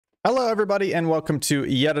Hello everybody and welcome to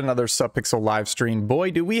yet another Subpixel live stream.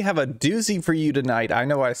 Boy, do we have a doozy for you tonight. I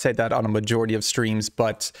know I say that on a majority of streams,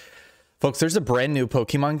 but folks, there's a brand new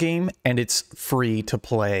Pokemon game and it's free to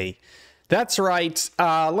play. That's right.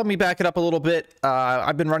 Let me back it up a little bit.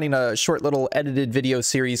 I've been running a short little edited video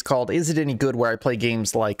series called Is It Any Good, where I play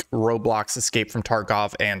games like Roblox, Escape from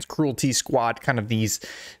Tarkov, and Cruelty Squad, kind of these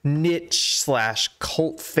niche slash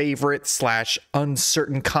cult favorite slash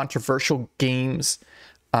uncertain controversial games.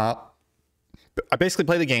 I basically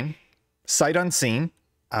play the game sight unseen.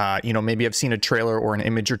 Maybe I've seen a trailer or an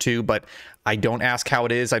image or two, but I don't ask how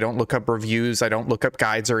it is. I don't look up reviews. I don't look up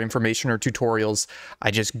guides or information or tutorials.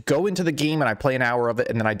 I just go into the game and I play an hour of it,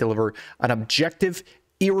 and then I deliver an objective,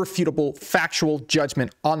 irrefutable, factual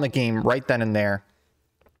judgment on the game right then and there.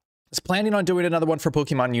 I was planning on doing another one for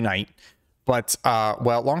Pokemon Unite. But,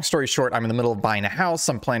 well, long story short, I'm in the middle of buying a house.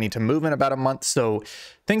 I'm planning to move in about a month, so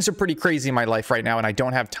things are pretty crazy in my life right now, and I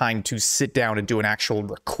don't have time to sit down and do an actual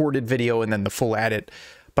recorded video and then the full edit.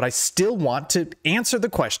 But I still want to answer the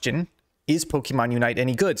question, is Pokemon Unite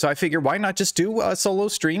any good? So I figure, why not just do a solo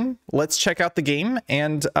stream? Let's check out the game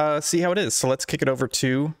and see how it is. So let's kick it over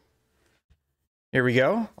to... Here we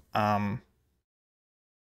go.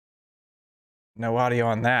 No audio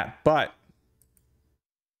on that, but...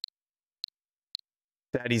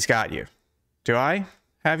 Daddy's got you. Do I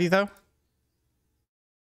have you, though?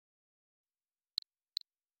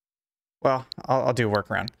 Well, I'll do a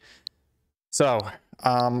workaround. So,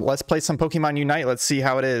 let's play some Pokemon Unite. Let's see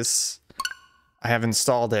how it is. I have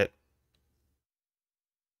installed it.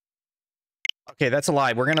 Okay, that's a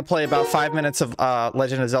lie. We're gonna play about 5 minutes of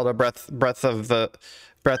Legend of Zelda Breath of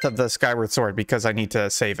the Skyward Sword because I need to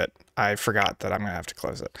save it. I forgot that I'm gonna have to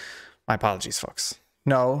close it. My apologies, folks.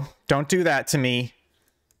 No, don't do that to me.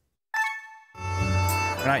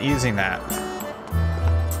 We're not using that.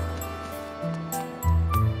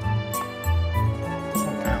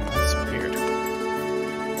 Oh, wow, that's weird.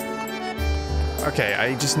 Okay,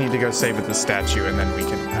 I just need to go save at the statue and then we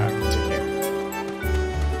can continue.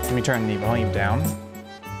 Let me turn the volume down.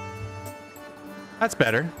 That's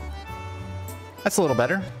better. That's a little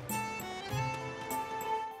better.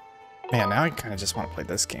 Man, now I kind of just want to play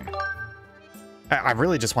this game. I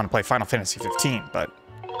really just want to play Final Fantasy 15, but...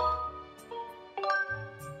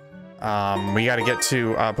 we gotta get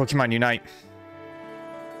to Pokemon Unite.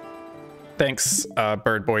 Thanks,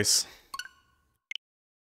 Bird Boys.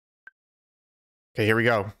 Okay, here we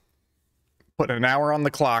go. Put an hour on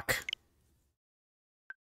the clock.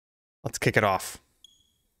 Let's kick it off.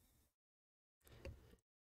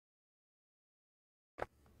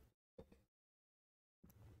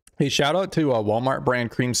 Hey, shout out to Walmart brand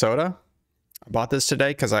cream soda. I bought this today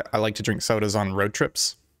because I like to drink sodas on road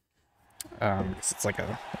trips. It's like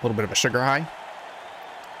a little bit of a sugar high.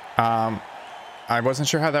 I wasn't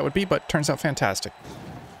sure how that would be, but turns out fantastic.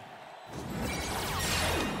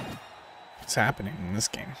 What's happening in this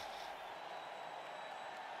game?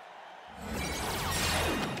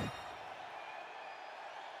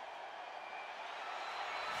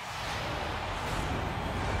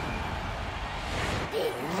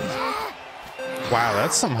 Wow,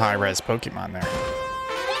 that's some high-res Pokemon there.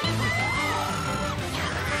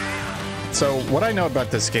 So what I know about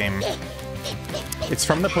this game, it's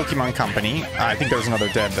from the Pokemon Company. I think there's another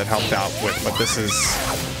dev that helped out with, but this is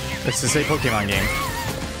a Pokemon game.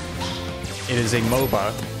 It is a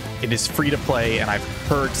MOBA. It is free to play, and I've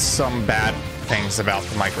heard some bad things about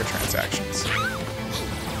the microtransactions.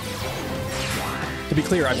 To be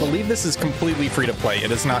clear, I believe this is completely free to play. It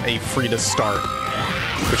is not a free to start,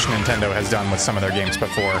 which Nintendo has done with some of their games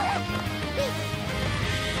before.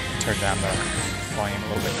 Turn down the volume a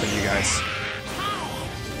little bit for you guys.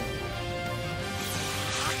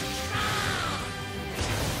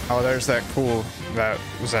 Oh, there's that cool,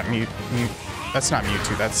 was that that's not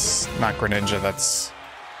Mewtwo, that's not Greninja, that's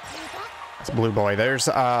Blue Boy. There's,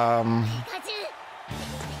 that's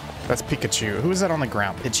Pikachu. Who is that on the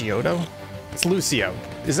ground? Pidgeotto? It's Lucio.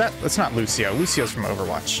 That's not Lucio. Lucio's from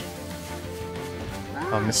Overwatch.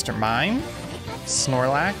 Oh, Mr. Mime.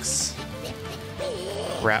 Snorlax.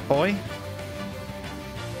 Rat Boy.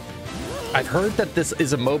 I've heard that this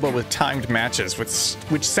is a MOBA with timed matches,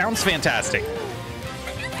 which sounds fantastic.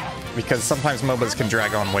 Because sometimes MOBAs can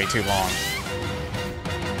drag on way too long.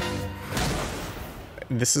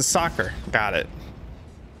 This is soccer. Got it.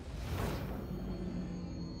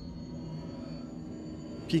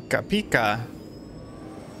 Pika Pika.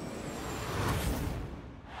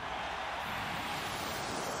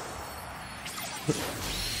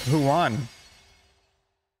 Who won?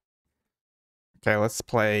 Okay, let's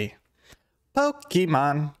play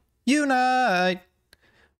Pokemon Unite.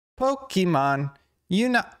 Pokemon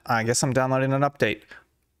I guess I'm downloading an update.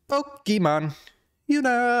 Pokemon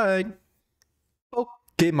Unite.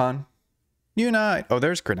 Pokemon Unite. Oh,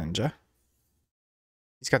 there's Greninja.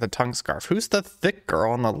 He's got the tongue scarf. Who's the thick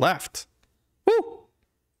girl on the left? Woo!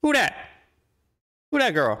 Who that? Who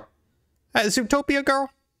that girl? That Zootopia girl?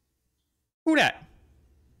 Who that?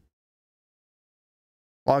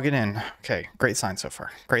 Logging in. Okay, great sign so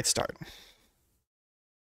far. Great start.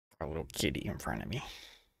 Got a little kitty in front of me.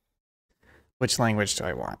 Which language do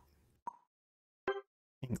I want?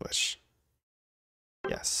 English.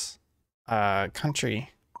 Yes.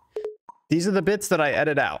 Country. These are the bits that I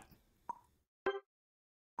edit out.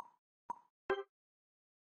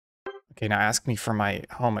 Okay, now ask me for my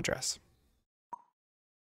home address.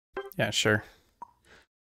 Yeah, sure.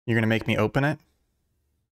 You're gonna make me open it?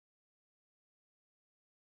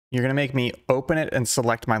 You're gonna make me open it and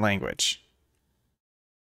select my language.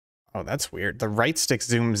 Oh, that's weird. The right stick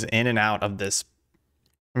zooms in and out of this.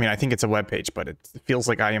 I mean, I think it's a web page, but it feels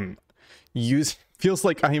like I am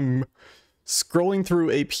scrolling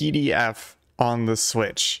through a PDF on the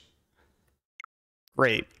Switch.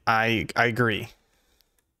 Great. I agree.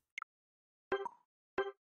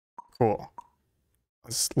 Cool.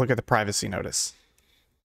 Let's look at the privacy notice.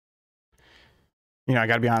 You know, I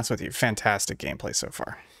gotta be honest with you. Fantastic gameplay so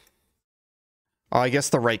far. Oh, I guess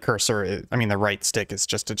the right cursor is, I mean, the right stick is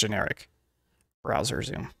just a generic browser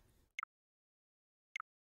zoom.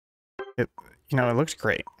 It looked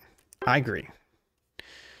great. I agree.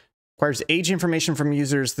 Requires age information from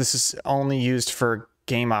users. This is only used for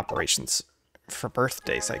game operations. For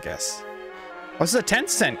birthdays, I guess. Oh, this is a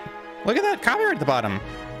 10-cent. Look at that copyright at the bottom.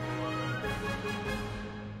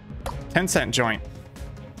 10-cent joint.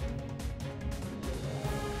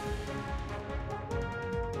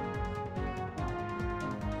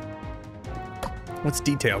 What's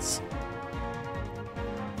details?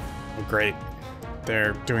 Oh, great.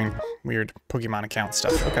 They're doing weird Pokemon account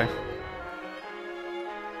stuff. Okay.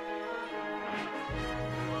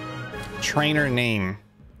 Trainer name.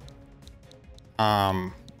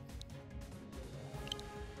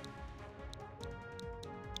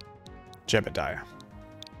 Jebediah.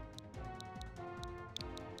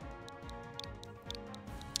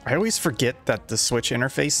 I always forget that the Switch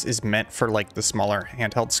interface is meant for like the smaller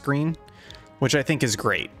handheld screen, which I think is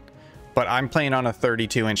great. But I'm playing on a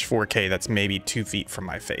 32-inch 4K that's maybe 2 feet from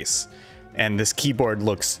my face. And this keyboard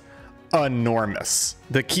looks enormous.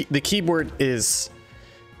 The keyboard is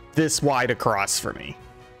this wide across for me.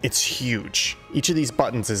 It's huge. Each of these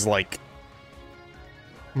buttons is like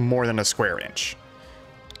more than a square inch.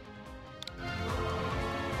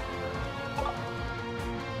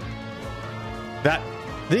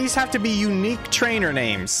 These have to be unique trainer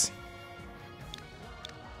names.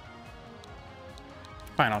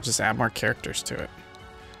 Fine, I'll just add more characters to it.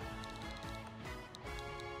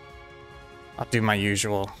 I'll do my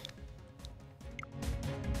usual.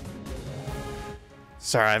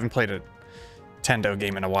 Sorry, I haven't played a Nintendo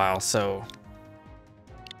game in a while, so...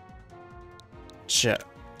 Jeb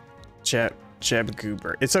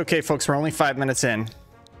Goober. It's okay, folks, we're only 5 minutes in.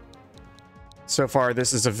 So far,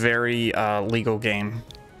 this is a very legal game.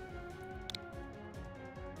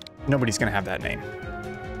 Nobody's gonna have that name.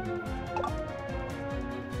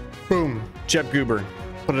 Boom. Jeb Goober.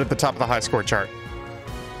 Put it at the top of the high score chart.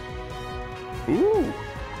 Ooh.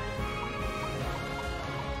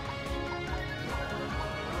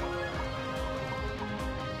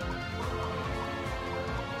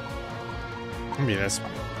 Maybe this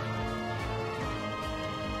one.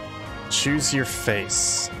 Choose your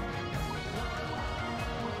face.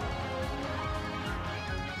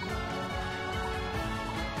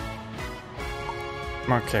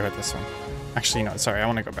 I'm okay with this one. Actually, no, sorry, I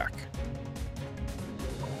want to go back.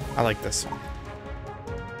 I like this one.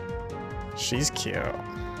 She's cute.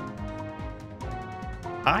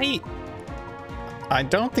 I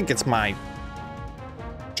don't think it's my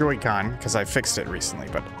Joy-Con, because I fixed it recently,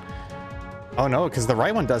 but... Oh no, because the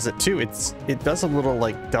right one does it too. It does a little,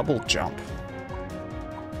 like, double jump.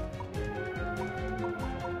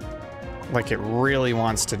 Like, it really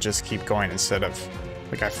wants to just keep going instead of...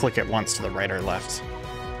 Like, I flick it once to the right or left.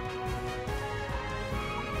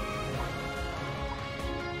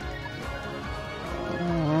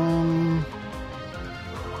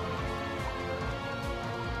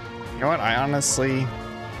 You know what? I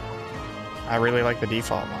really like the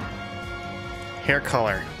default one. Hair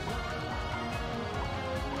color.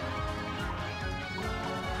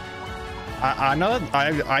 I know.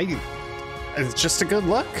 It's just a good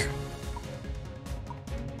look.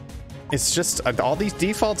 It's just all these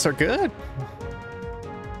defaults are good.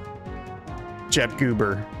 Jeb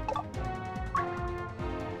Goober.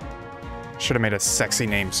 Should have made a sexy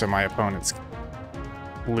name so my opponents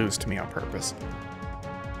lose to me on purpose.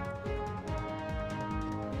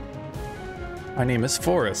 My name is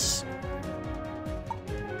Forrest.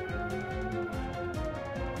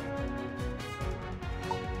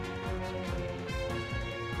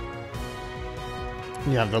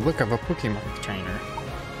 You have the look of a Pokemon trainer.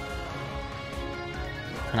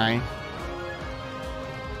 Can I?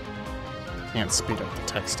 Can't speed up the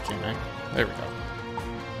text, can I? There we go.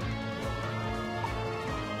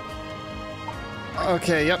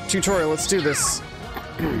 Okay, yep, tutorial, let's do this.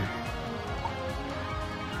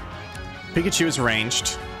 Pikachu is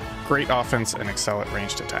ranged. Great offense and excel at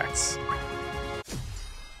ranged attacks.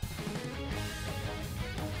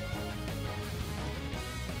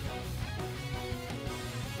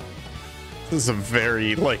 This is a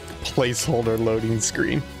very, like, placeholder loading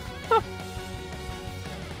screen.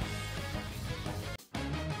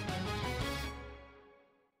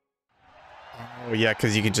 Oh, yeah,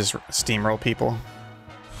 because you can just steamroll people.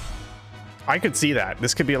 I could see that.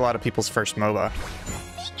 This could be a lot of people's first MOBA.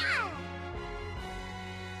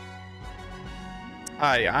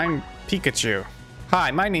 Hi, I'm Pikachu.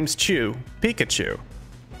 Hi, my name's Chew. Pikachu.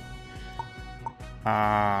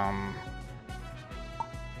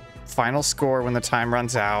 Final score when the time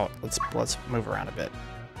runs out. Let's move around a bit.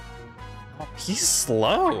 Oh, he's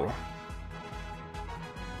slow.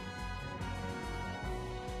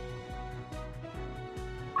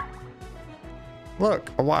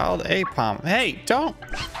 Look, a wild Apom. Hey, don't.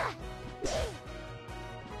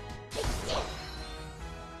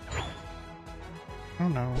 Oh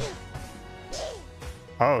no.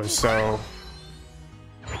 Oh, so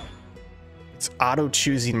it's auto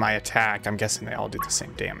choosing my attack. I'm guessing they all do the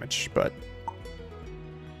same damage, but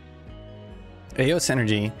Aeos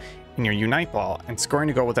energy in your Unite ball and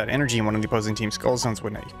scoring a goal with that energy in one of the opposing team's goal zones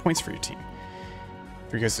would net you points for your team.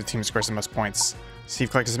 Because the team scores the most points. See,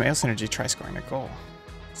 you've collected some Aeos energy, try scoring a goal.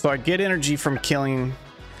 So I get energy from killing,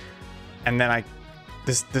 and then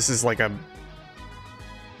this is like a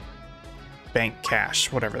bank cash,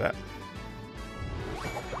 whatever that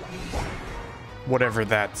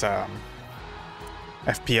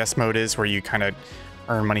FPS mode is, where you kind of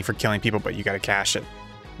earn money for killing people, but you got to cash it,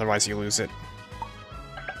 otherwise you lose it.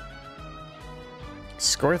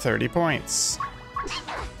 Score 30 points.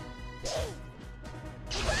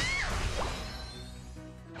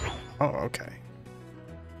 Oh, okay.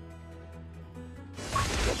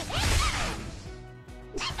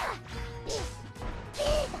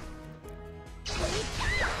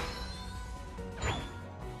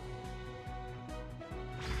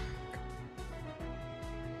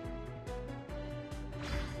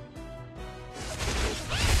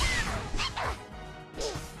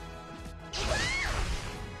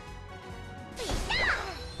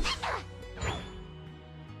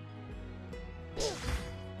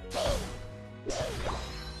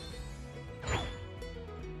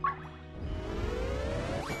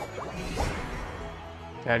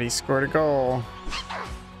 Daddy scored a goal.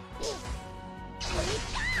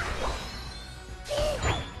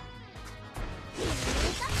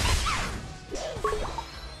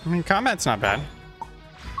 I mean, combat's not bad.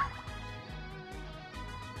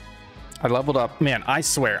 I leveled up. Man, I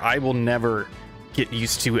swear, I will never get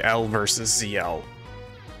used to L versus ZL.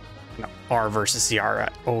 No, R versus CR. I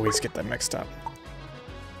always get them mixed up.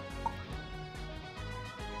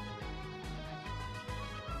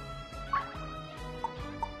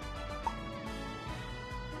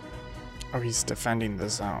 Oh, he's defending the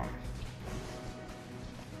zone.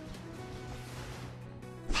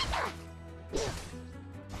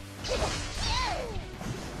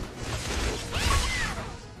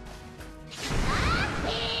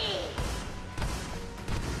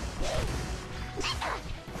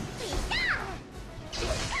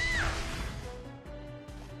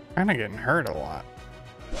 Kinda getting hurt a lot.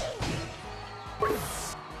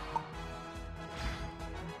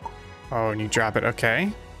 Oh, and you drop it. Okay.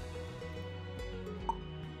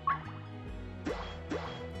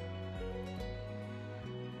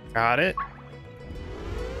 Got it.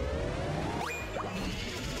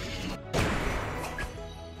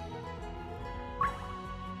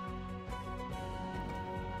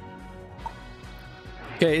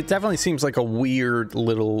 Okay, it definitely seems like a weird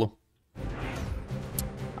little...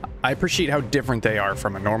 I appreciate how different they are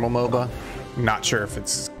from a normal MOBA. Not sure if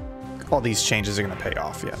it's... all these changes are going to pay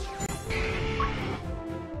off yet.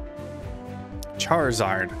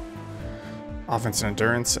 Charizard. Offense and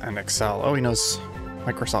endurance and Excel. Oh, he knows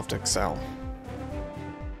Microsoft Excel.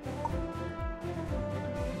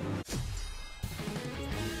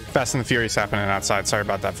 Fast and the Furious happening outside. Sorry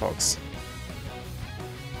about that, folks.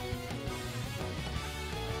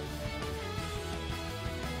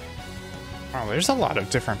 Oh, there's a lot of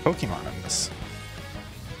different Pokemon in this.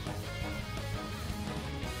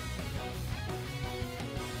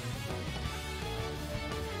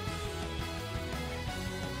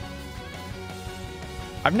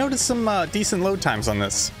 I've noticed some decent load times on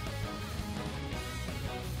this.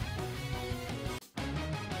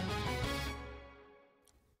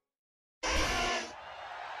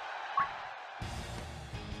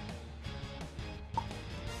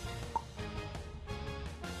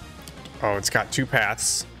 Oh, it's got 2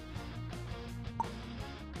 paths.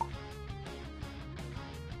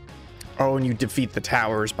 Oh, and you defeat the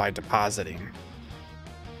towers by depositing.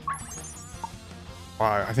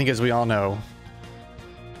 Well, I think as we all know,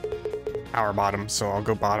 tower bottom, so I'll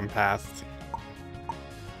go bottom path.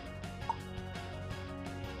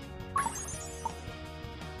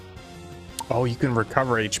 Oh, you can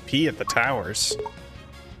recover HP at the towers.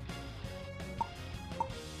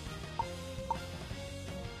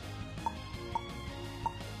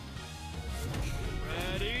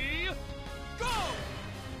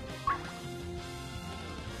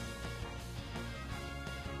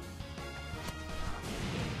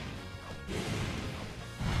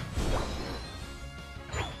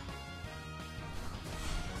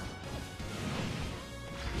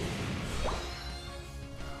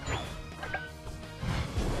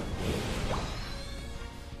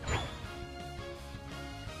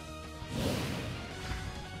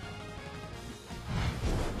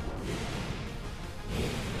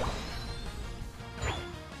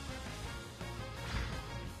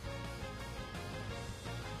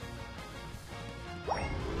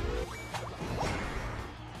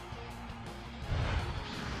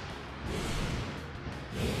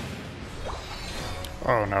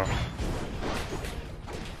 Oh no.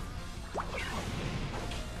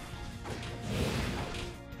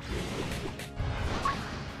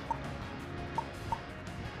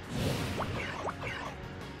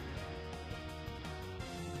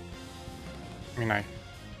 I mean, I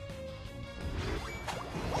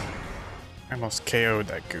almost KO'd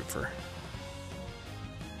that goofer.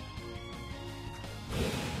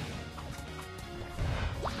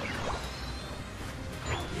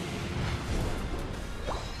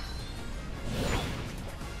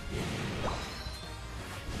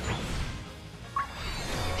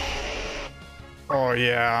 Oh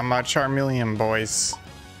yeah, I'm a Charmeleon, boys.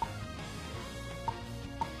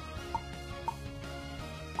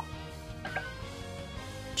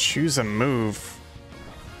 Choose a move.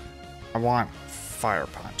 I want Fire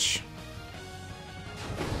Punch.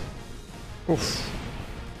 Oof.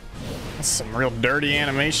 That's some real dirty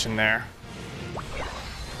animation there.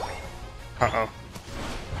 Uh-oh.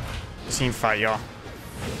 Team fight, y'all.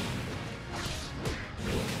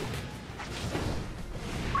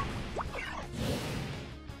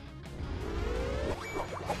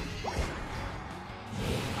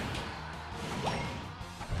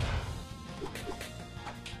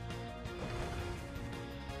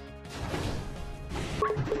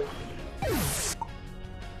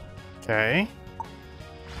 Okay.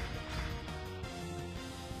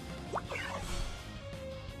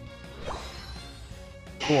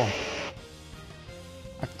 Cool.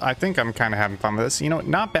 I think I'm kind of having fun with this. You know,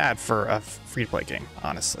 not bad for a free-to-play game,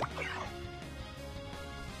 honestly.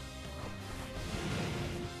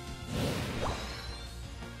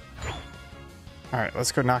 Alright,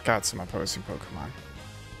 let's go knock out some opposing Pokemon.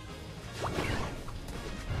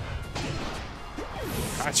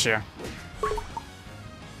 Gotcha.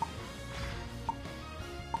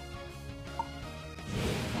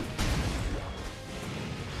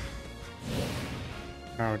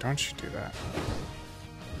 No, don't you do that.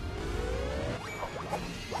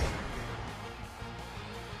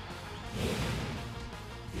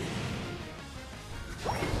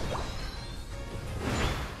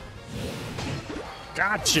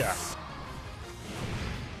 Gotcha!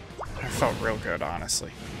 I felt real good,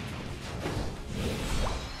 honestly.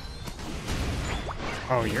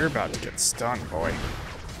 Oh, you're about to get stunned, boy.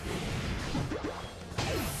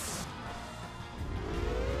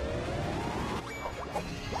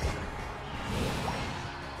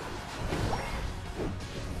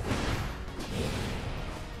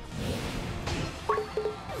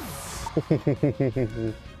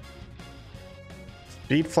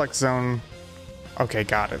 Speed flex zone. Okay,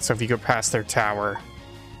 got it. So if you go past their tower.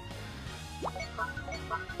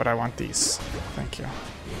 But I want these. Thank you.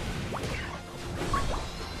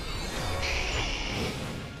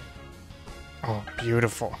 Oh,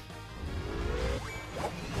 beautiful.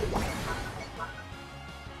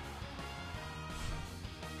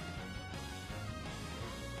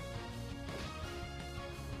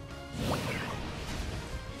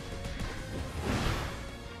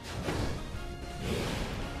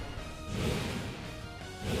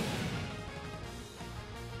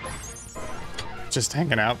 Just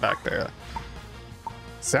hanging out back there.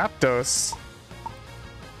 Zapdos.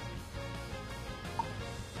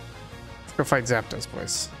 Let's go fight Zapdos,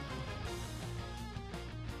 boys.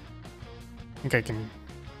 I think I can...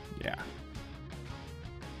 Yeah.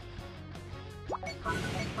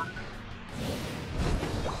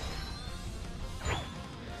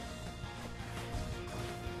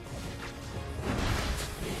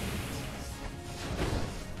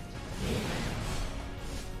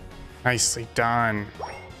 Nicely done.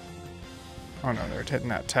 Oh no, they're hitting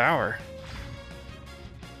that tower.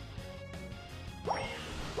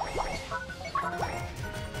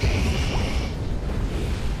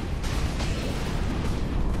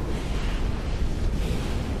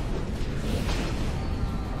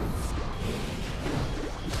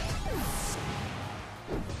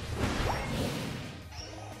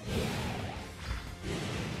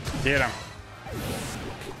 Get him.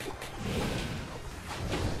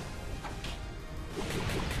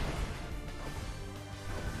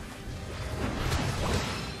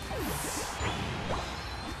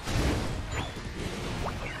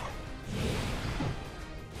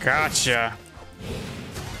 Gotcha.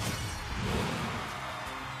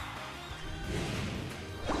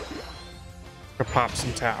 Go pop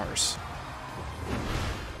some towers.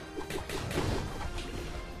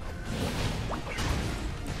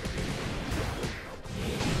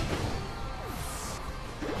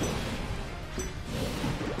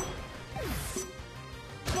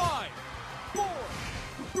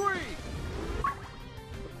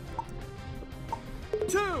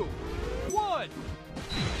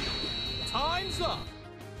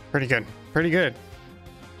 Pretty good. Pretty good.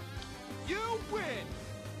 You win.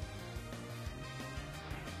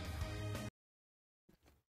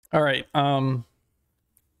 All right.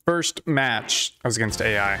 First match, I was against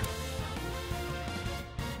AI.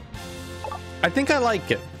 I think I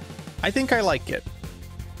like it. I think I like it.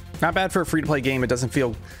 Not bad for a free-to-play game. It doesn't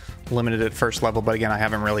feel limited at first level, but again, I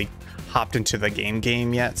haven't really hopped into the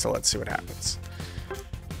game yet, so let's see what happens.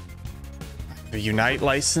 The Unite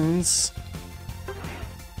license.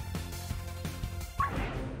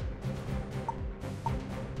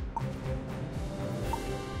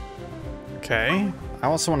 Okay. I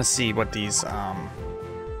also want to see what these oh,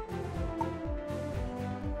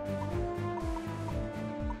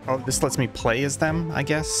 this lets me play as them, I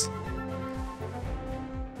guess.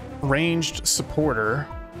 Ranged supporter.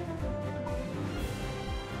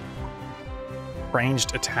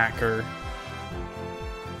 Ranged attacker.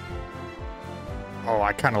 Oh,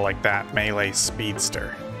 I kind of like that. Melee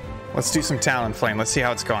speedster. Let's do some Talonflame. Let's see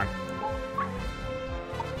how it's going.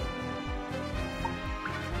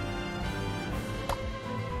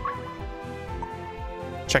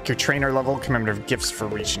 Check your trainer level, commemorative gifts for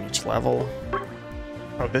reaching each level.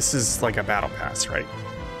 Oh, this is like a battle pass, right?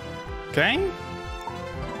 Okay.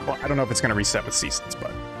 Well, I don't know if it's going to reset with seasons,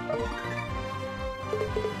 but...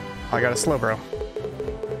 I got a slow bro.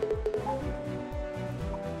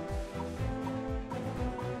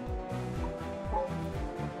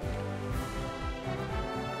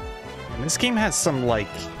 And this game has some, like,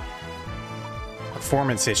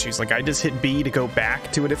 performance issues. Like, I just hit B to go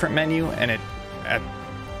back to a different menu, and it's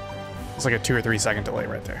like a 2 or 3 second delay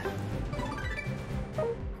right there.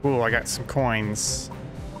 Cool, I got some coins.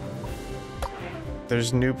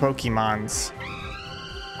 There's new Pokemons.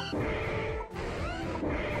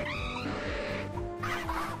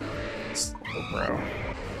 Oh, bro.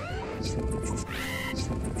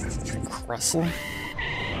 Crustle?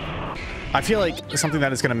 I feel like something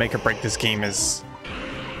that is going to make or break this game is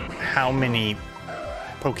how many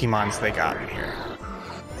Pokemons they got in here.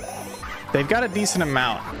 They've got a decent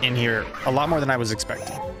amount in here, a lot more than I was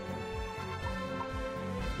expecting.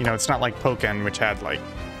 You know, it's not like Pokken, which had like,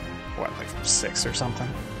 what, like 6 or something?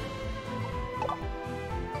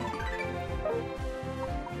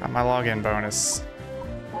 Got my login bonus.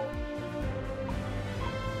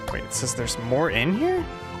 Wait, it says there's more in here?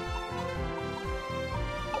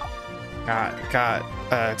 Got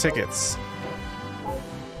tickets.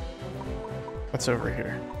 What's over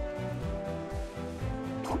here?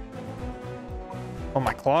 Oh,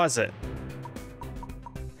 my closet.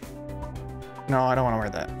 No, I don't want to wear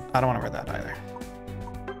that. I don't want to wear that either.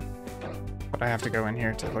 But I have to go in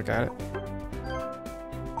here to look at it.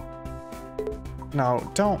 No,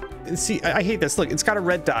 don't. See, I hate this. Look, it's got a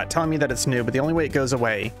red dot telling me that it's new, but the only way it goes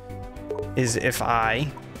away is if I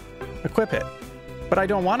equip it. But I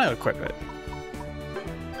don't want to equip it.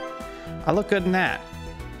 I look good in that.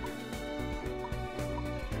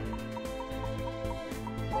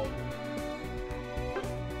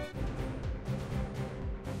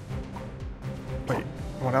 Wait,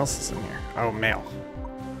 what else is in here? Oh, mail.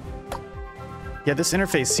 Yeah, this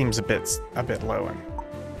interface seems a bit low and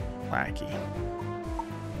laggy.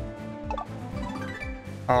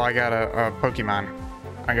 Oh, I got a Pokemon.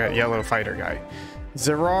 I got yellow fighter guy.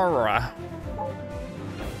 Zerora.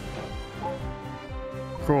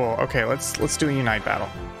 Cool. Okay, let's do a Unite battle.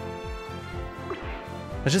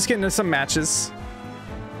 Let's just get into some matches.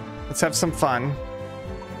 Let's have some fun.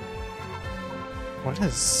 What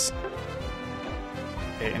is...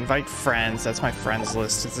 Okay, invite friends. That's my friends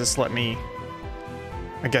list. Does this let me...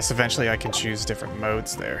 I guess eventually I can choose different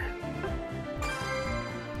modes there.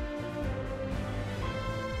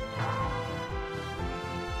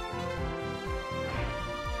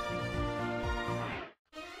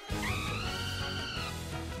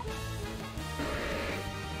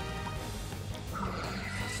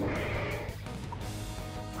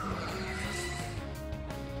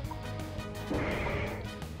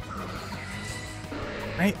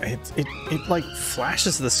 Right, it like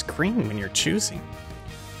flashes the screen when you're choosing.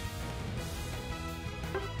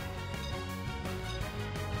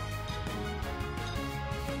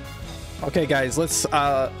 Okay, guys, let's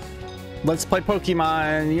play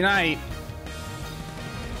Pokemon Unite.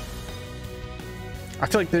 I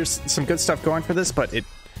feel like there's some good stuff going for this, but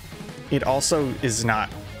it also is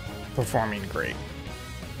not performing great.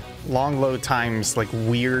 Long load times, like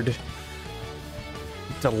weird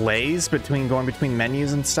delays going between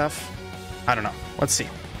menus and stuff. I don't know. Let's see.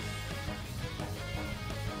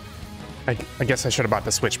 I guess I should have bought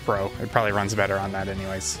the Switch Pro. It probably runs better on that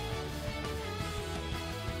anyways.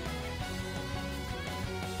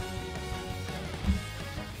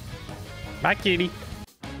 Bye, kitty.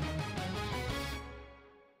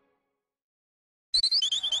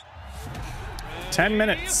 Ten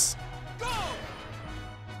minutes.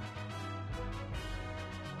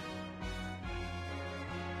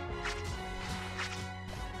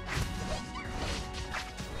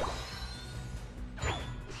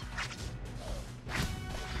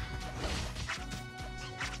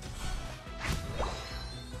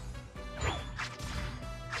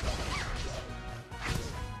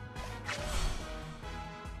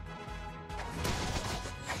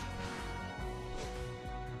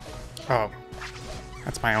 Oh,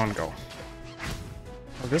 that's my own goal.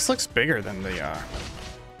 Well, this looks bigger than the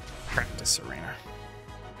practice arena.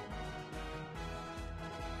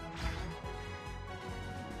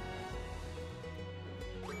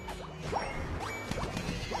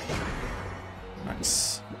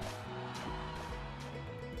 Nice.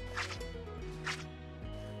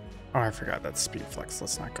 Oh, I forgot that's speed flex.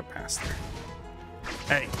 Let's not go past there.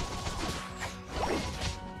 Hey.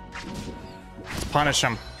 Let's punish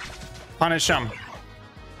him. Punish him.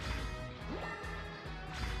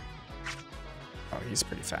 Oh, he's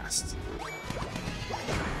pretty fast.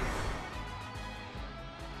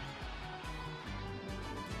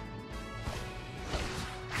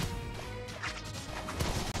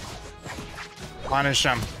 Punish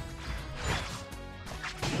him.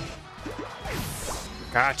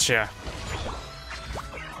 Gotcha.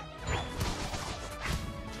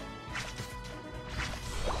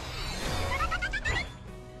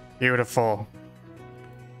 Beautiful.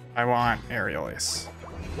 I want aerial ace.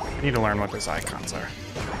 I need to learn what those icons are.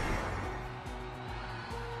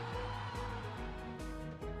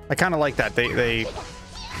 I kind of like that. They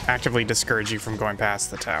actively discourage you from going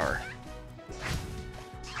past the tower.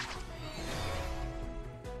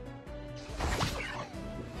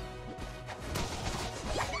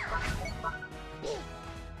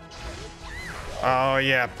 Oh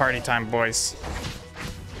yeah, party time, boys.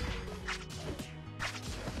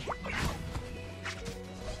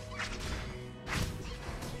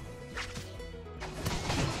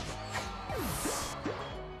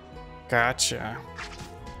 Gotcha.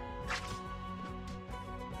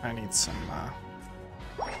 I need some,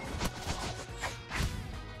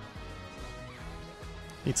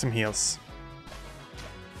 need some heals.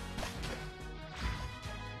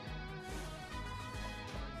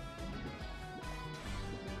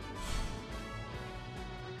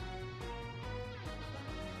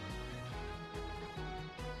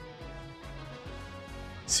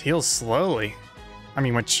 This heals slowly. I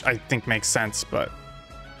mean, which I think makes sense, but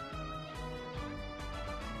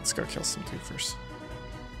let's go kill some dude first.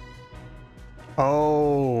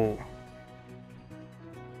 Oh.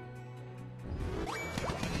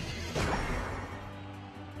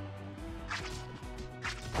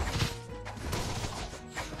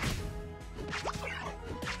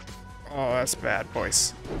 Oh, that's bad,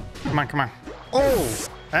 boys. Come on, come on. Oh,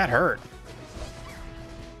 that hurt.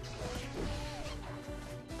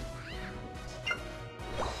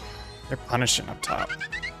 They're punishing up top.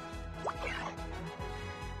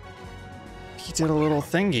 He did a little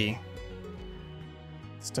thingy.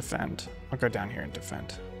 Let's defend. I'll go down here and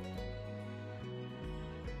defend.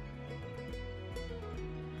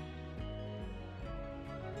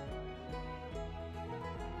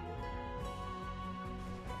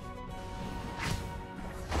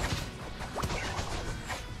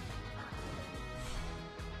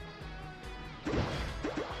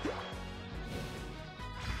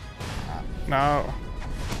 No.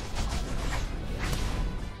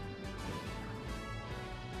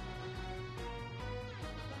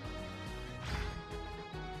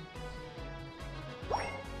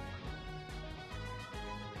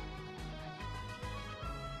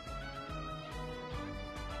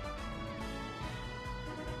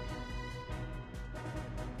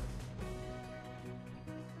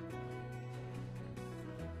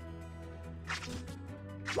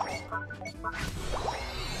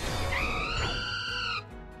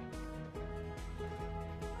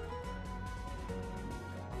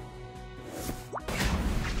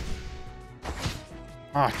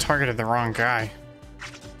 Oh, I targeted the wrong guy.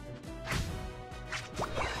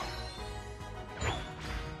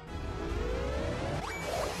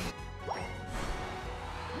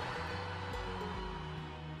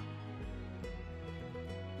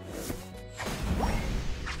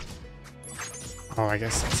 Oh, I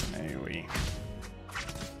guess that's an AoE.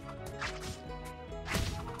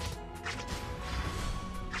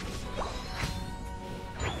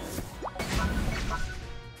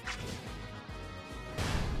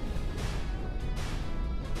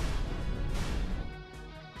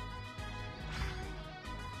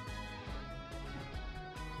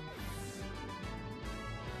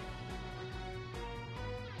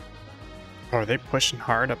 Oh, are they pushing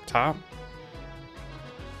hard up top?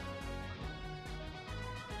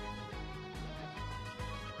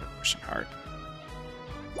 They're pushing hard.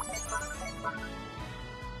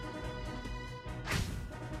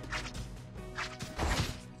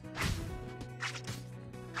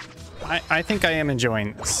 I think I am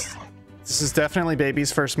enjoying this. This is definitely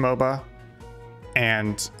baby's first MOBA,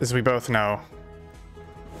 and as we both know,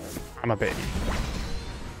 I'm a baby.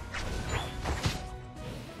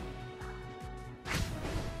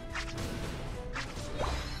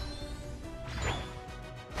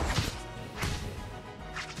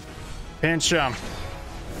 Pinch him.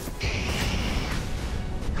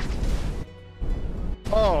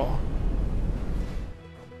 Oh.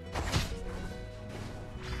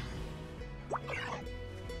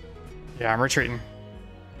 Yeah, I'm retreating.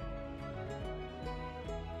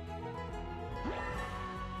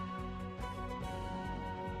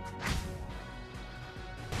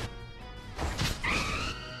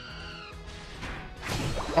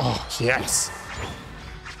 Oh, yes.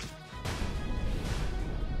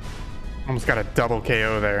 Almost got a double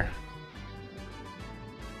KO there.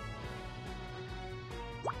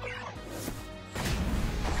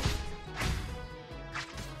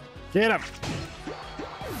 Get him.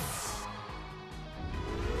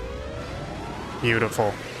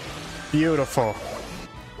 Beautiful. Beautiful.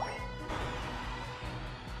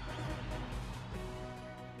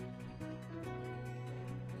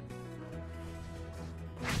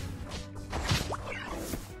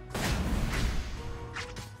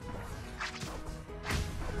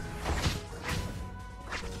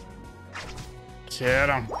 Get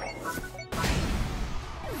him.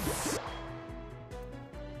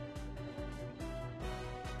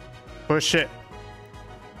 Push it.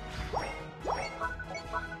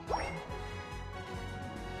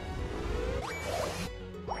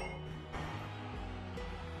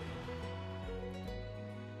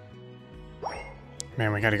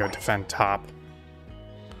 Man, we gotta go defend top.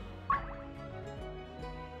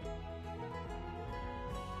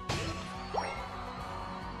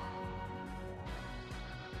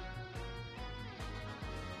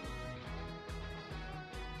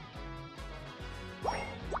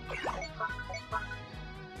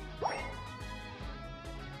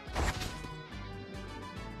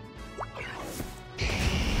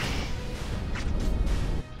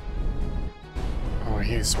 Oh,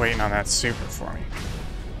 he's waiting on that super for me.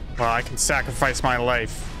 Well, I can sacrifice my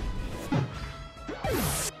life.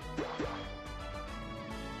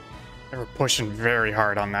 They were pushing very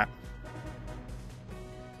hard on that.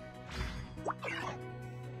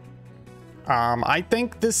 I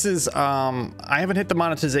think this is, I haven't hit the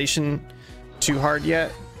monetization too hard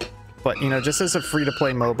yet, but you know, just as a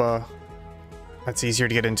free-to-play MOBA that's easier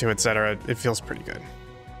to get into, etc., it feels pretty good.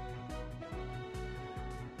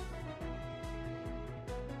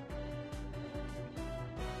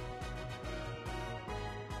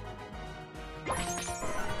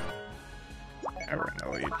 Yeah, we're in the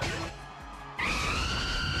lead.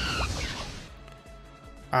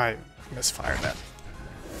 I misfired that.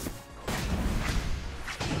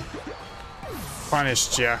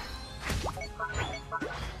 Punished ya.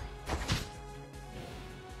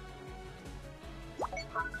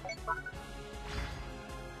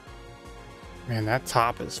 Man, that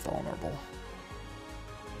top is vulnerable.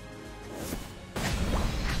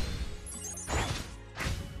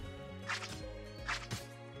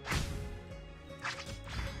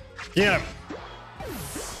 Get him.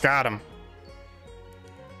 Got him.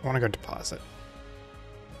 I want to go deposit.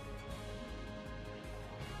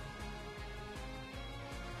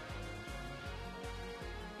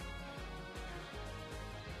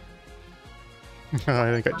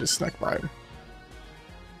 I think I just snuck by him.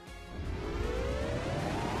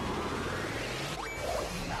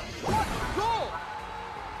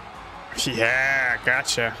 Yeah,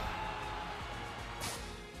 gotcha.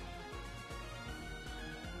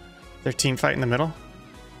 Their team fight in the middle.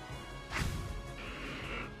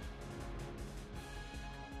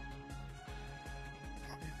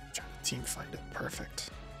 Try to team fight it.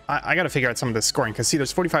 Perfect. I got to figure out some of this scoring because see,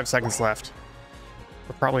 there's 45 seconds left.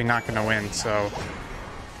 We're probably not going to win, so.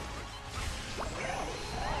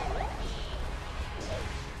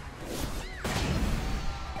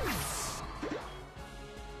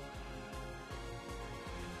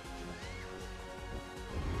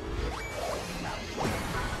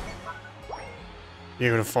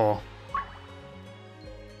 Beautiful.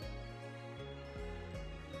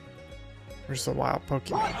 Where's the wild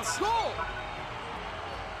Pokemon?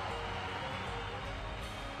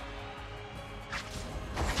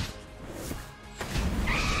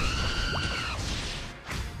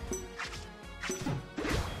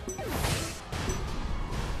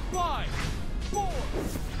 Five, 4,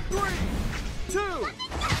 3, 2,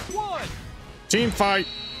 1. Team fight.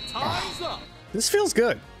 Time's up. This feels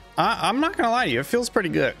good. I'm not gonna lie to you, it feels pretty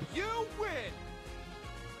good. You win.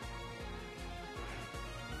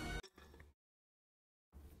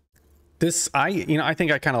 This, I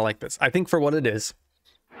think I kind of like this. I think for what it is,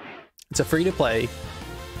 it's a free-to-play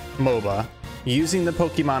MOBA using the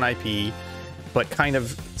Pokemon IP, but kind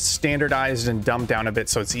of standardized and dumbed down a bit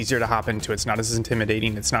so it's easier to hop into. It's not as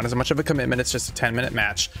intimidating. It's not as much of a commitment. It's just a 10-minute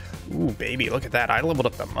match. Ooh, baby, look at that. I leveled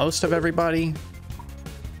up the most of everybody.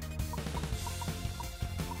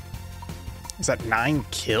 Is that 9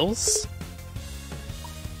 kills?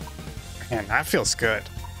 Man, that feels good.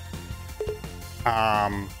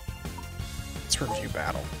 Let's review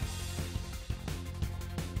battle.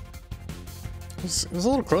 It was a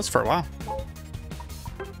little close for a while.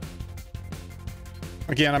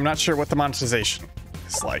 Again, I'm not sure what the monetization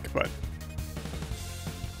is like, but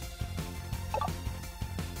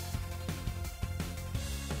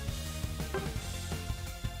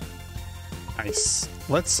nice.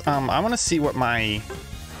 Let's I want to see what my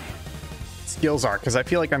skills are because I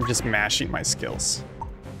feel like I'm just mashing my skills.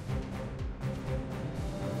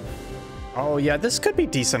 Oh yeah, this could be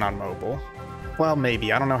decent on mobile. Well,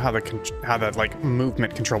 maybe. I don't know how the like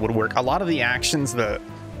movement control would work. A lot of the actions, the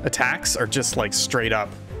attacks are just like straight up.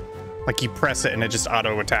 Like you press it and it just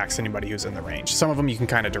auto attacks anybody who's in the range. Some of them you can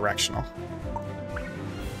kind of directional.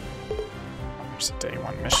 There's a day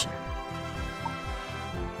 1 mission.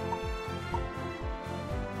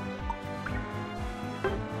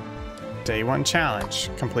 Day 1 challenge.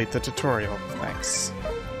 Complete the tutorial. Thanks.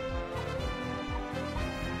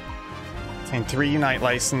 Obtain 3 Unite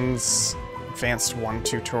license. Advanced 1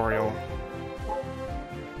 tutorial.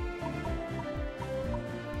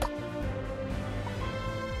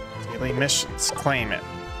 Daily missions. Claim it.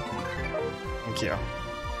 Thank you.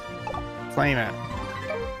 Claim it.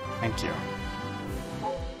 Thank you.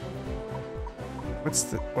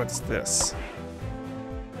 What's this?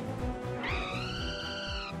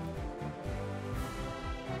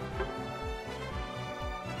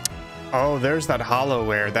 Oh, there's that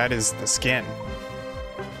hollowware. That is the skin.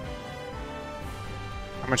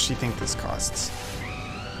 How much do you think this costs?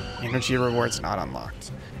 Energy rewards not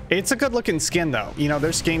unlocked. It's a good looking skin though. You know,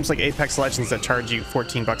 there's games like Apex Legends that charge you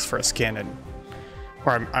 14 bucks for a skin, and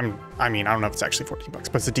or I mean, I don't know if it's actually 14 bucks,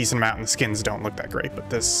 but it's a decent amount and the skins don't look that great, but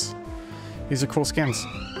these are cool skins.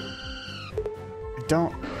 I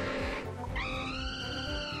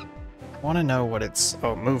want to know what it's,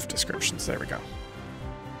 oh, move descriptions. There we go.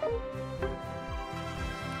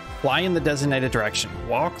 Fly in the designated direction.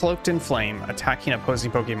 While cloaked in flame, attacking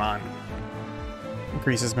opposing Pokemon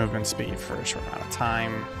increases movement speed for a short amount of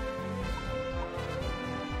time.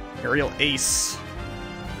 Aerial Ace.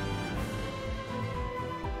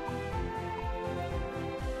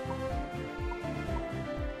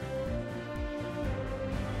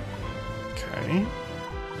 Okay.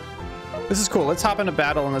 This is cool. Let's hop into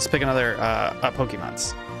battle and let's pick another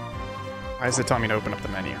Pokemons. Why is it telling me to open up the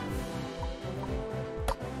menu?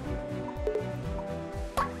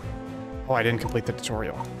 Oh, I didn't complete the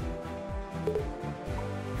tutorial.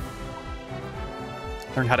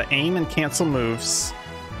 Learn how to aim and cancel moves.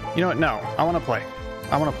 You know what? No, I want to play.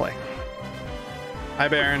 I want to play. Hi,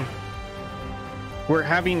 Baron. We're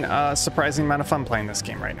having a surprising amount of fun playing this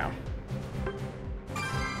game right now.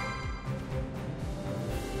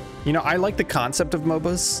 You know, I like the concept of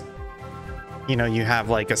MOBAs. You know, you have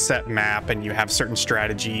like a set map and you have certain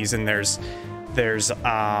strategies, and there's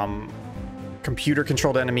computer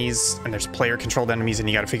controlled enemies and there's player controlled enemies, and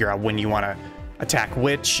you got to figure out when you want to attack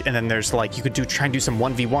which. And then there's like, you could try and do some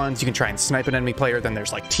 1v1s, you can try and snipe an enemy player. Then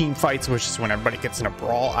there's like team fights, which is when everybody gets in a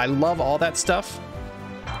brawl. I love all that stuff.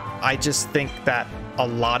 I just think that a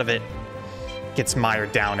lot of it gets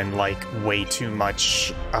mired down in like way too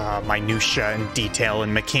much minutia and detail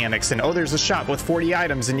and mechanics, and oh, there's a shop with 40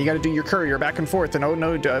 items and you got to do your courier back and forth, and oh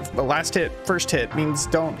no, the last hit, first hit means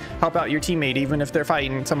don't help out your teammate even if they're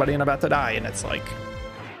fighting somebody and about to die. And it's like,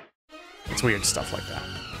 it's weird stuff like that.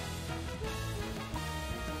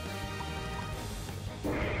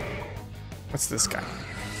 What's this guy?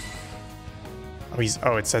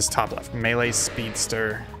 Oh, it says top left, melee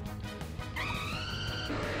speedster.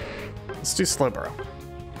 Let's do Slowbro.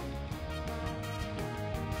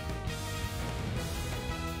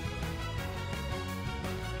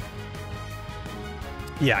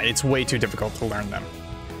 Yeah, it's way too difficult to learn them.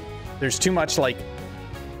 There's too much, like,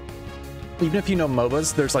 even if you know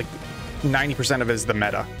MOBAs, there's like 90% of it is the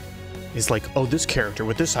meta. Is like, oh, this character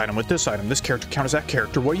with this item, this character counters that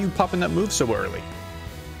character. Why are you popping that move so early?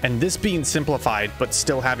 And this being simplified, but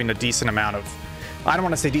still having a decent amount of, I don't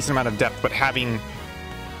want to say decent amount of depth, but having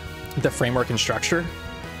the framework and structure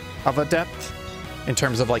of a depth in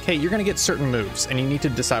terms of like, hey, you're going to get certain moves and you need to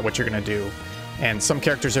decide what you're going to do. And some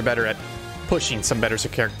characters are better at pushing, some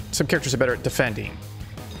characters are better at defending.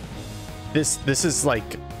 This is like,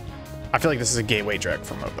 I feel like this is a gateway drug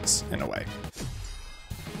for MOBAs in a way.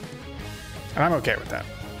 And I'm okay with that.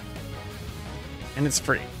 And it's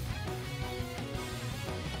free.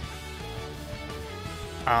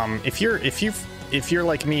 If you're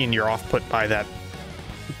like me and you're off put by that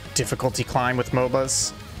difficulty climb with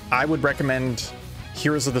MOBAs, I would recommend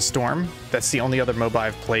Heroes of the Storm. That's the only other MOBA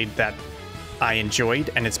I've played that I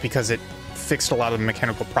enjoyed, and it's because it fixed a lot of the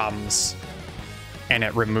mechanical problems and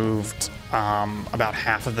it removed about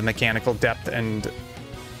half of the mechanical depth and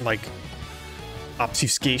like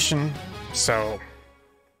obfuscation. So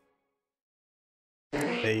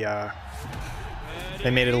they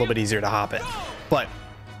made it a little bit easier to hop in, but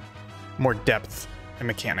more depth and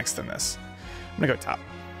mechanics than this. I'm gonna go top.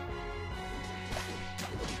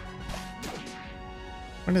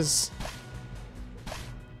 What is...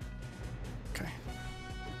 Okay.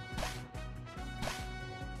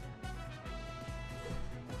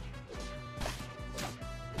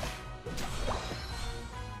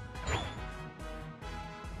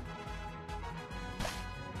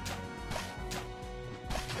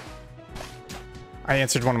 I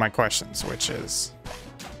answered one of my questions, which is,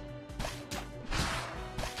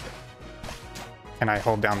 can I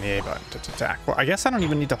hold down the A button to attack? Well, I guess I don't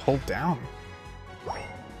even need to hold down.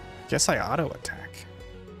 Guess I auto attack.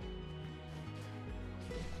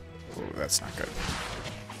 Ooh, that's not good.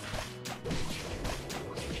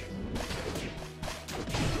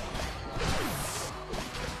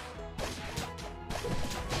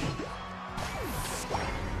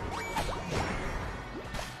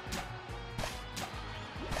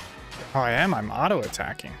 Oh, I'm auto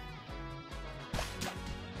attacking.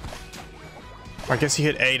 I guess you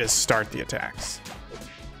hit A to start the attacks.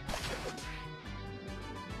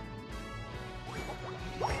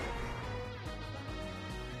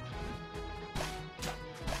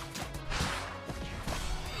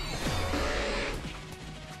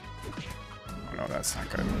 That's not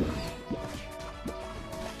good.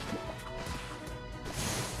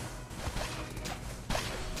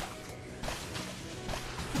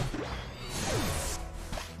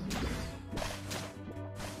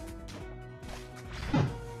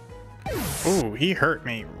 Ooh, he hurt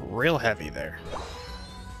me real heavy there.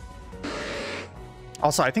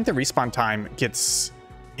 Also, I think the respawn time gets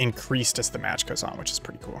increased as the match goes on, which is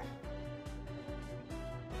pretty cool.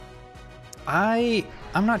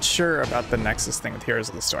 I'm not sure about the Nexus thing with Heroes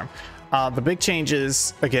of the Storm. The big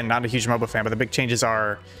changes, again, not a huge MOBA fan, but the big changes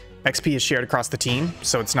are XP is shared across the team,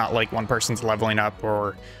 so it's not like one person's leveling up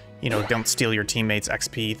or, you know, don't steal your teammates'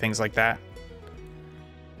 XP, things like that.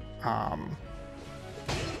 Oh,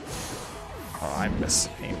 I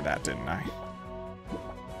misaimed that, didn't I?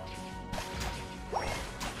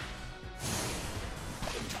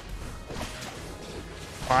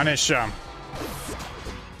 Punish him.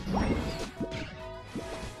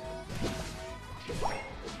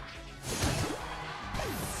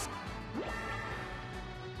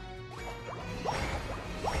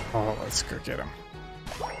 let's go get him.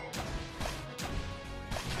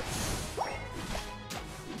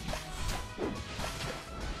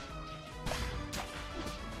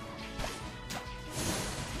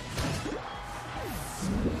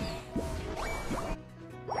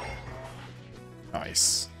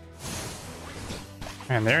 Nice.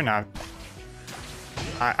 Man, they're not...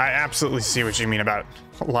 I absolutely see what you mean about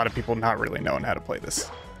a lot of people not really knowing how to play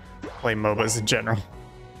this. Play MOBAs in general.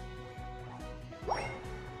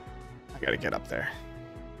 I gotta get up there.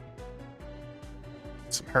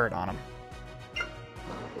 Some hurt on him.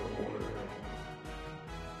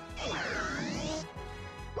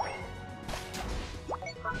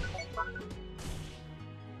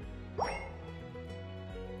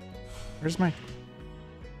 Where's my...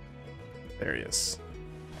 There he is.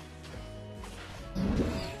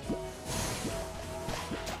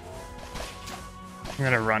 I'm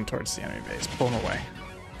gonna run towards the enemy base. Pull him away.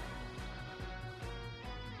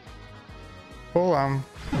 Pull him.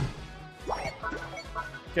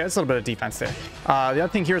 Yeah, it's a little bit of defense there. The other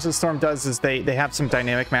thing Heroes of the Storm does is they have some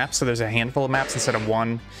dynamic maps, so there's a handful of maps instead of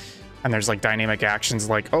one. And there's like dynamic actions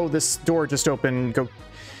like, oh, this door just opened, go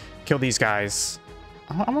kill these guys.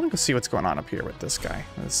 I want to go see what's going on up here with this guy,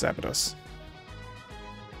 with Zabados.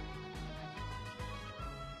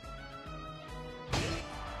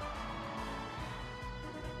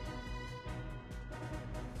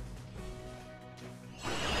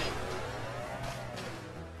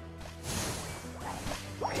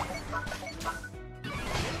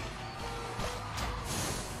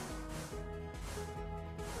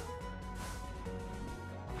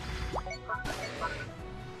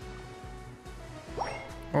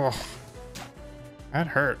 Oh, that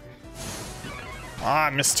hurt. Ah,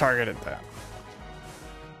 I mistargeted that.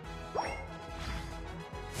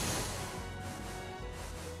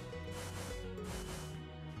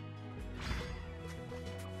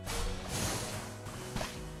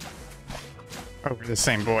 Oh, we're the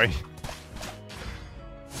same boy.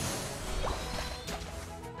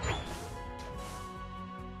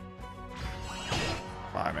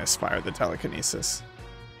 Oh, I misfired the telekinesis.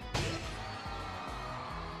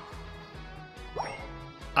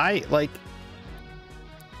 I'm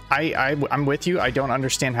with you. I don't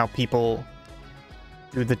understand how people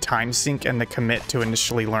do the time sink and the commit to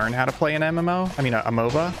initially learn how to play an MMO. I mean, a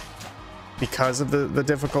MOBA, because of the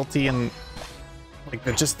difficulty and like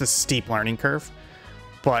just the steep learning curve.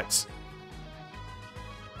 But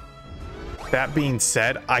that being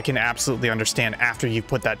said, I can absolutely understand after you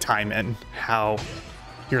put that time in how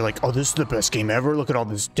you're like, oh, this is the best game ever. Look at all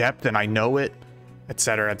this depth and I know it,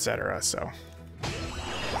 etc., etc. So.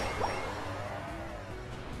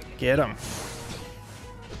 Get him.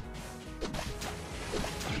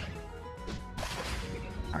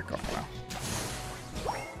 Not going well.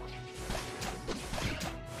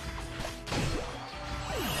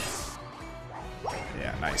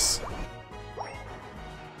 Yeah, nice.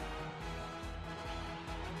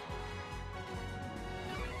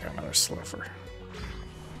 Got another slipper.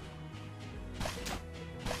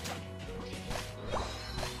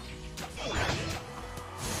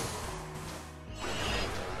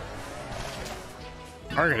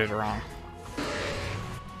 Targeted wrong.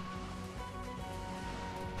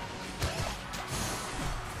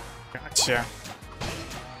 Gotcha.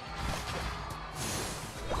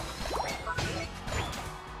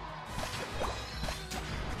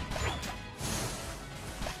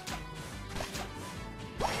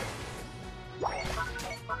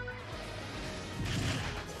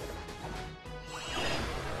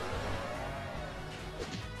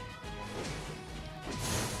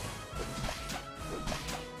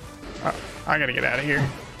 I gotta get out of here.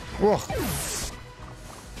 Whoa.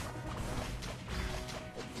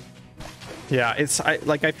 Yeah, I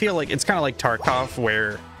feel like it's kind of like Tarkov,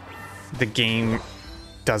 where the game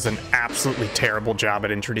does an absolutely terrible job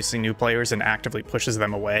at introducing new players and actively pushes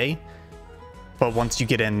them away. But once you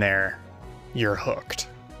get in there, you're hooked.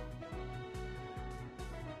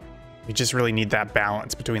 You just really need that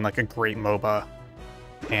balance between like a great MOBA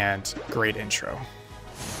and great intro.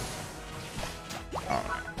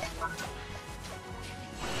 Oh.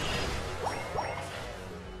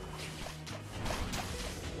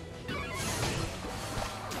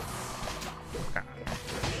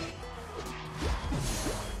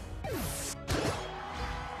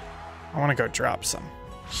 I want to go drop some.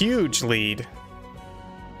 Huge lead.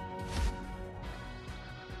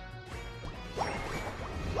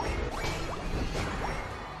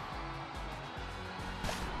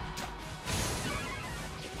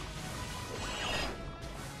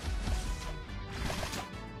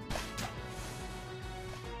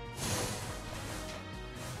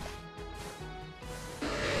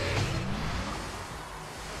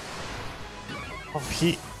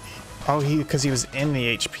 Because he was in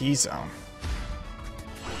the HP zone.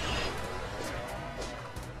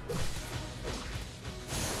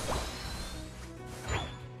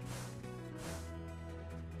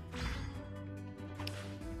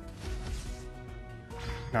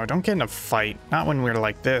 No, don't get in a fight. Not when we're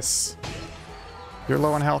like this. You're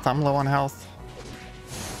low on health, I'm low on health.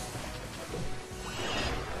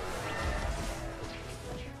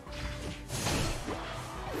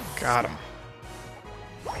 Got him.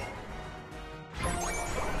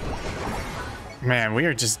 Man, we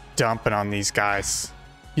are just dumping on these guys.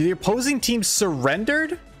 The opposing team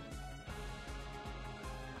surrendered?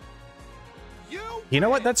 You know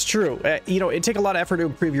what? That's true. You know, it'd take a lot of effort to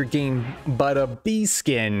improve your game, but a bee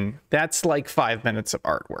skin, that's like 5 minutes of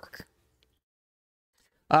artwork.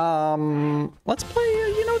 Let's play,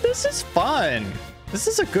 you know, this is fun. This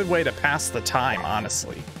is a good way to pass the time,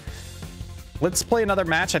 honestly. Let's play another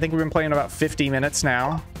match. I think we've been playing about 50 minutes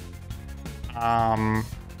now.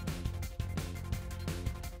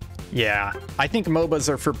 Yeah, I think MOBAs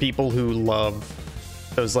are for people who love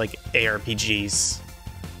those like ARPGs.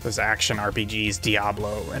 Those action RPGs,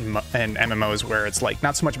 Diablo, and MMOs where it's like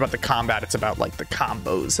not so much about the combat, it's about like the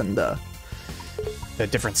combos and the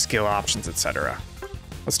different skill options, etc.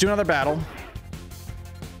 Let's do another battle.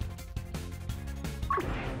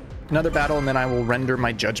 Another battle, and then I will render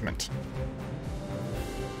my judgment.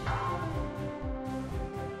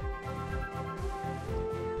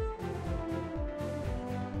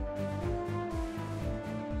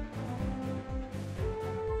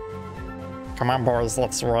 Come on, boys,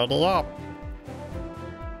 let's ready up.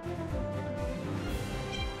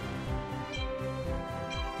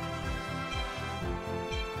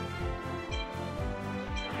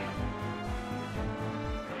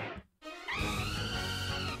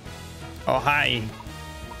 Oh, hi.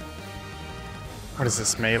 What is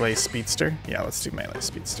this, melee speedster? Yeah, let's do melee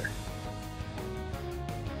speedster.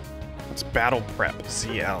 Let's battle prep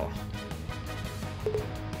ZL.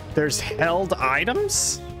 There's held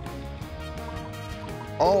items?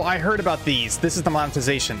 Oh, I heard about these. This is the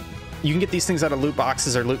monetization. You can get these things out of loot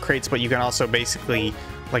boxes or loot crates, but you can also basically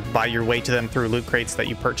like buy your way to them through loot crates that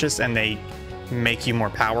you purchase, and they make you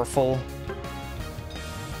more powerful.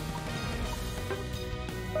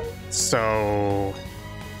 So,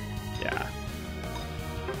 yeah.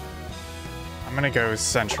 I'm gonna go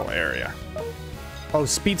central area. Oh,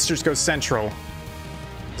 speedsters go central.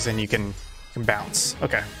 Because then you can bounce.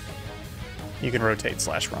 Okay. You can rotate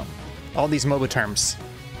 / roam. All these MOBA terms.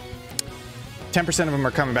 10% of them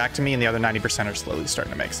are coming back to me, and the other 90% are slowly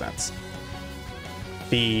starting to make sense.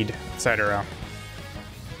 Feed, etc.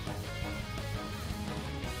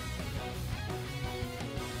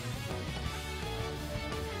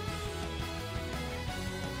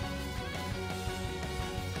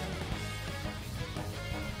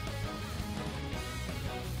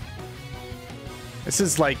 This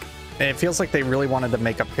is like, it feels like they really wanted to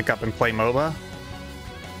make a pick up and play MOBA.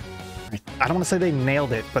 I don't want to say they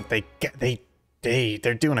nailed it, but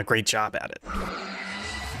they're doing a great job at it.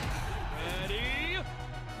 Ready,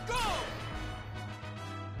 go!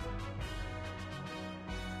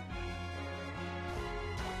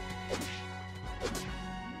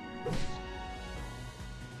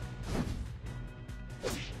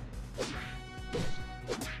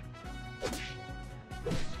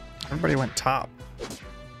 Everybody went top.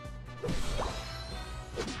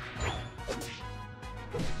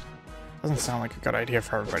 Doesn't sound like a good idea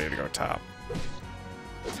for everybody to go top.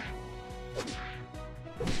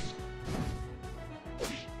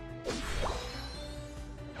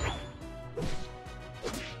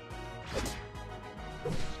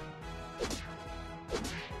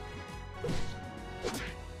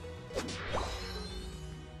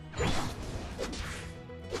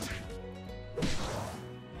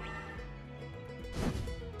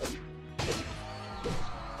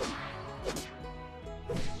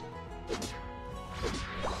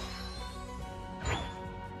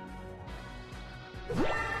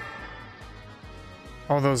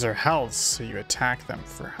 Oh, those are healths, so you attack them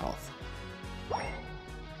for health.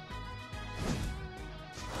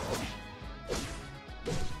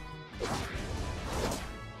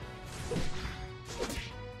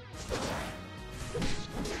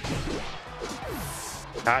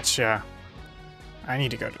 Gotcha. I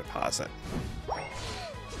need to go to deposit.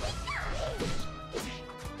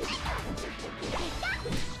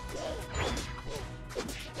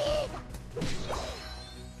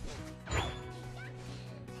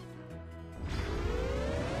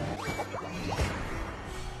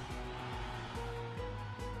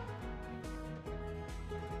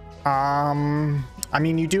 I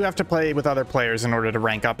mean, you do have to play with other players in order to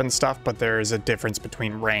rank up and stuff, but there is a difference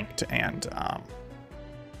between ranked and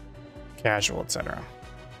casual, etc.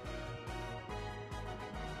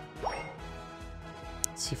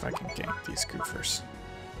 Let's see if I can gank these goofers.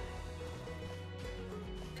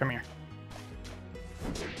 Come here.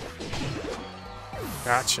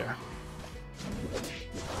 Gotcha.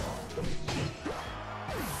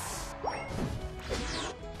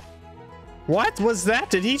 What was that?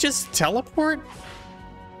 Did he just teleport?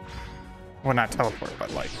 Well, not teleport,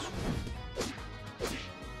 but like...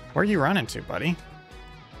 Where are you running to, buddy?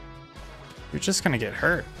 You're just gonna get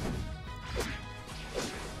hurt.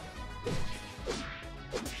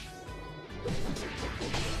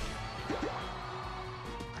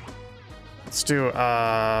 Let's do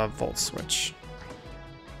a volt switch.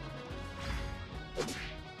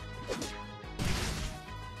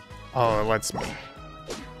 Oh, it lets me.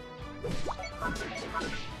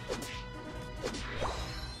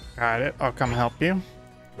 Got it. I'll come help you.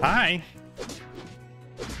 Hi.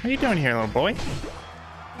 How you doing here, little boy?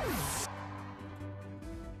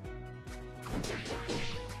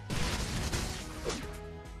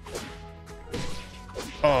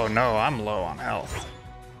 Oh no, I'm low on health.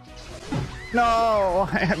 No,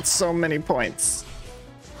 I had so many points.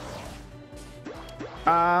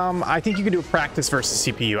 I think you can do a practice versus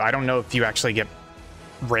CPU. I don't know if you actually get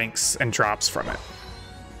ranks and drops from it.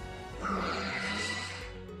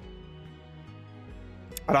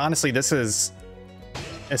 But honestly, this is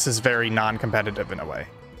very non-competitive in a way.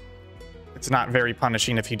 It's not very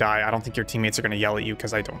punishing if you die. I don't think your teammates are going to yell at you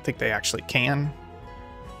because I don't think they actually can.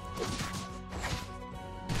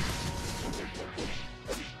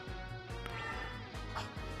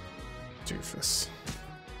 Doofus.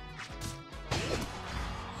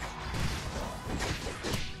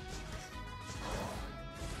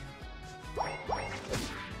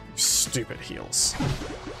 Stupid heals.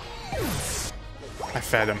 I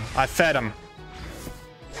fed him. I fed him.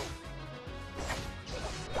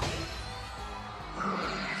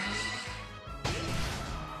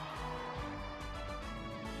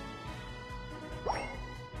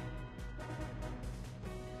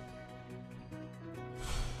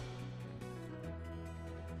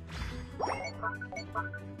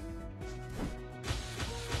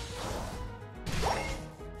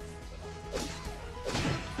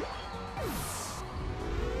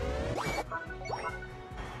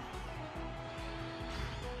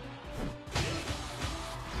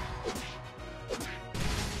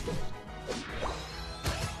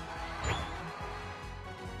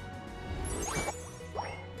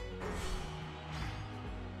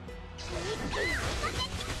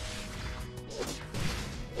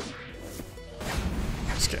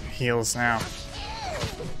 Heals now.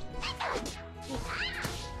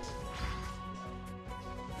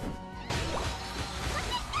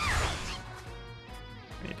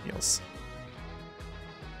 Need heals.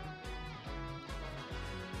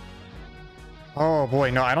 Oh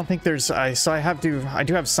boy, no, I don't think there's. I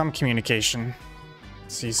do have some communication.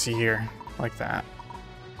 So you see here, like that.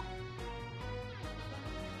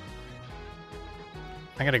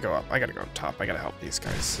 I gotta go up. I gotta go up top. I gotta help these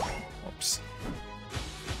guys. Whoops.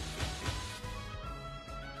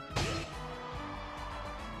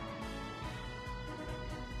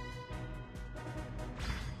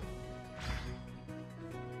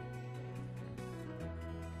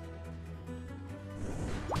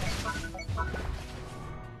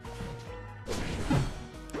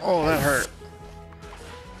 Oh, that hurt.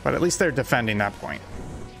 But at least they're defending that point.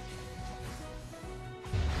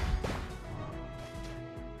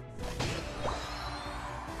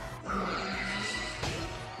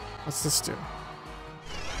 What's this do? You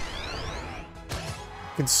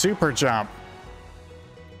can super jump.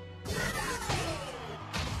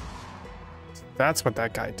 That's what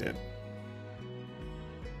that guy did.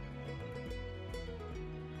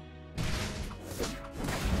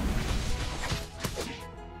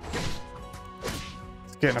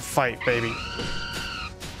 Get in a fight, baby.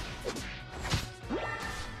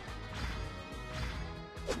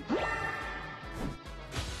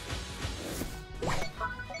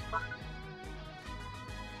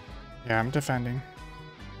 Yeah, I'm defending.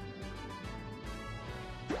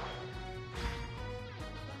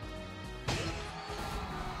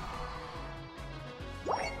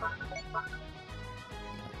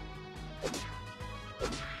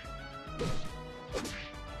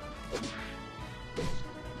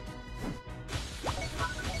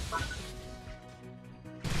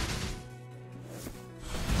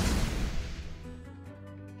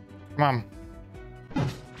 Come on.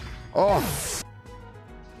 Oh.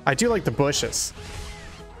 I do like the bushes.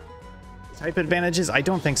 Type advantages? I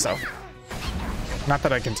don't think so. Not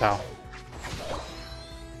that I can tell.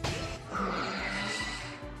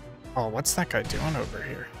 Oh, what's that guy doing over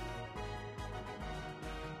here?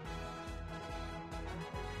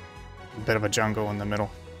 A bit of a jungle in the middle.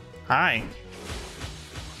 Hi.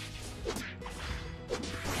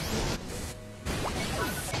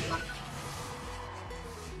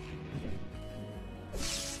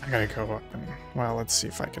 I gotta go up and, well, let's see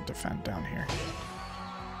if I can defend down here.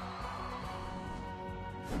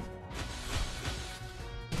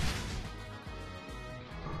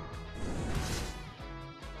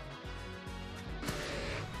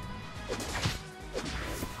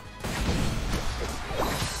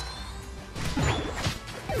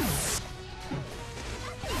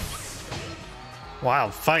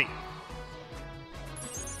 Wild fight.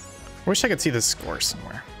 Wish I could see the score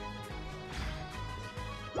somewhere.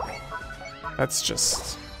 That's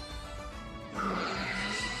just... Well,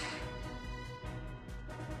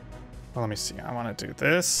 let me see. I want to do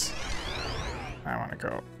this. I want to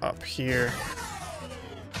go up here.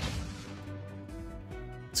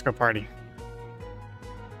 Let's go party.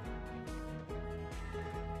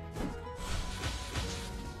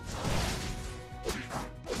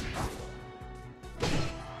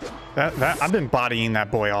 I've been bodying that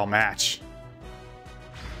boy all match.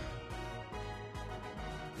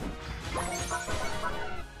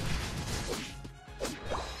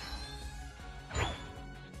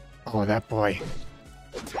 Oh, that boy.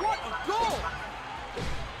 What a goal!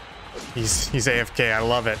 He's AFK. I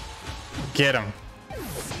love it. Get him.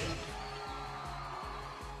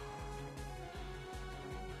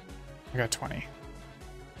 I got 20.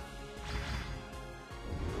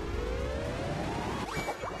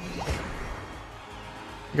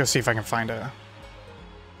 Go see if I can find a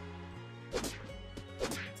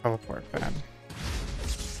teleport pad.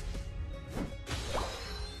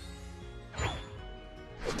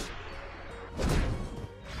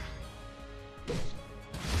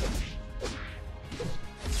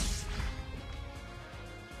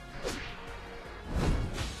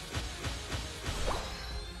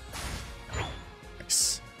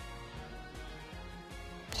 Nice.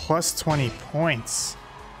 Plus 20 points.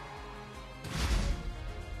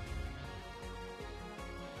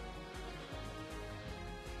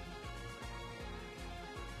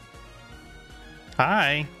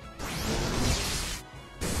 Hi.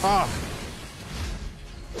 Oh.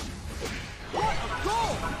 What a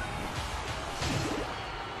goal!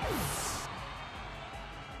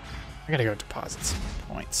 I gotta go deposit some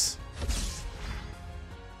points.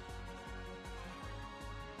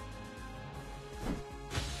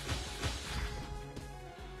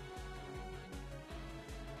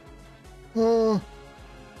 Oh.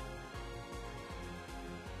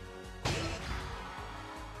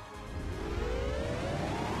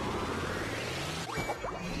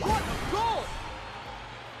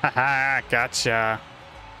 Haha, gotcha.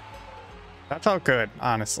 That felt good,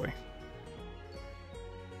 honestly.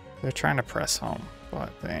 They're trying to press home, but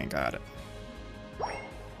they ain't got it.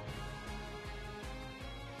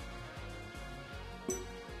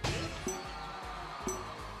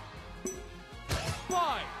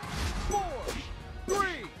 Five, four,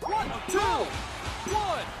 three, two,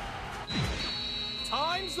 one.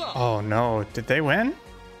 Time's up. Oh no, did they win?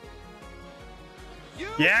 You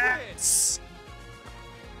Yes!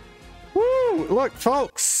 Woo! Look,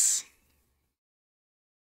 folks.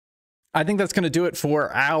 I think that's going to do it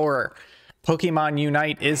for our Pokemon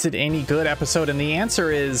Unite Is It Any Good episode. And the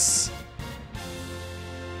answer is...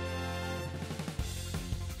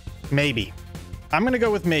 maybe. I'm going to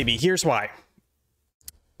go with maybe. Here's why.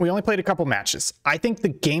 We only played a couple matches. I think the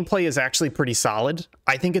gameplay is actually pretty solid.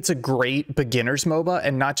 I think it's a great beginner's MOBA,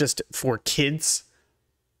 and not just for kids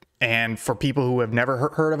and for people who have never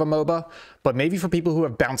heard of a MOBA, but maybe for people who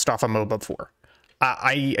have bounced off a MOBA before.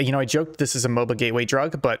 I joked this is a MOBA gateway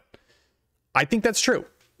drug, but I think that's true.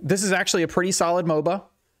 This is actually a pretty solid MOBA.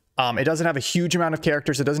 It doesn't have a huge amount of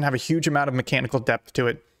characters. It doesn't have a huge amount of mechanical depth to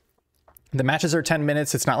it. The matches are 10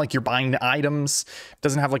 minutes. It's not like you're buying the items. It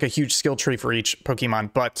doesn't have like a huge skill tree for each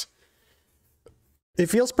Pokemon, but it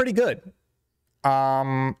feels pretty good.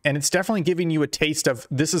 And it's definitely giving you a taste of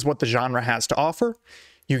this is what the genre has to offer.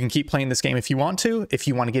 You can keep playing this game if you want to. If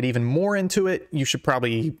you want to get even more into it, you should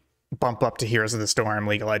probably bump up to Heroes of the Storm,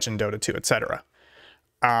 League of Legends, Dota 2, etc.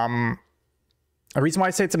 A reason why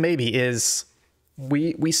I say it's a maybe is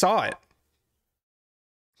we saw it.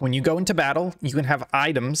 When you go into battle, you can have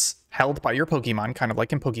items held by your Pokemon, kind of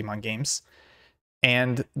like in Pokemon games,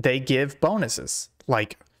 and they give bonuses,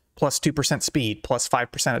 like plus 2% speed, plus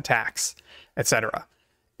 5% attacks, etc.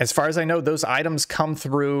 As far as I know, those items come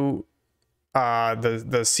through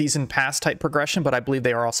the season pass type progression, but I believe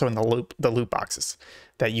they are also in the loot boxes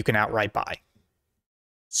that you can outright buy.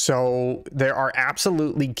 So there are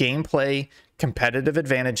absolutely gameplay competitive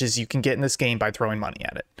advantages you can get in this game by throwing money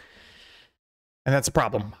at it. And that's a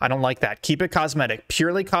problem. I don't like that. Keep it cosmetic.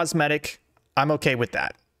 Purely cosmetic, I'm okay with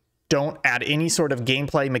that. Don't add any sort of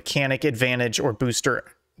gameplay mechanic advantage or booster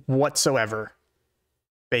whatsoever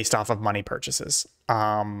based off of money purchases.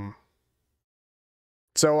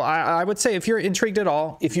 So I would say if you're intrigued at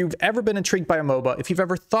all, if you've ever been intrigued by a MOBA, if you've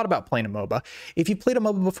ever thought about playing a MOBA, if you played a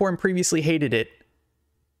MOBA before and previously hated it,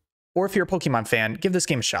 or if you're a Pokemon fan, give this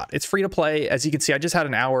game a shot. It's free to play. As you can see, I just had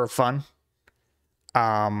an hour of fun.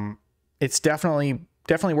 It's definitely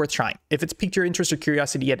worth trying. If it's piqued your interest or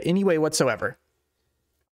curiosity at any way whatsoever,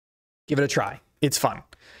 give it a try. It's fun.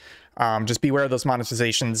 Just beware of those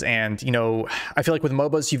monetizations. And, you know, I feel like with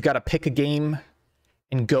MOBAs, you've got to pick a game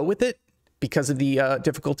and go with it because of the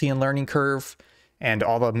difficulty and learning curve and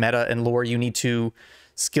all the meta and lore you need to,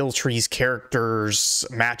 skill trees, characters,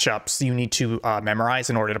 matchups you need to memorize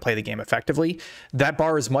in order to play the game effectively. That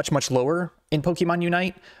bar is much, much lower in Pokemon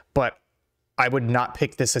Unite, but I would not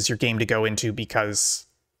pick this as your game to go into because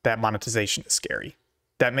that monetization is scary.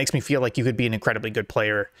 That makes me feel like you could be an incredibly good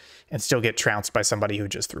player and still get trounced by somebody who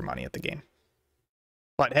just threw money at the game.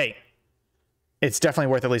 But hey, it's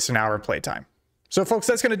definitely worth at least an hour of playtime. So folks,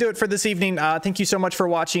 that's going to do it for this evening. Thank you so much for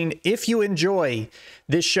watching. If you enjoy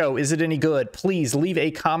this show, Is It Any Good? Please leave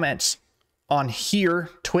a comment on here,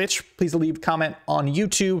 Twitch. Please leave a comment on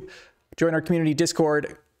YouTube. Join our community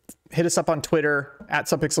Discord. Hit us up on Twitter,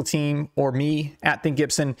 @SubpixelTeam, or me,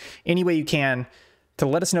 @ThinkGibson. Any way you can to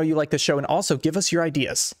let us know you like the show, and also give us your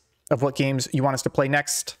ideas of what games you want us to play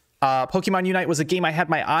next. Pokemon Unite was a game I had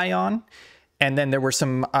my eye on. And then there were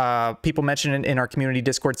some people mentioning in our community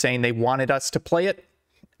Discord saying they wanted us to play it.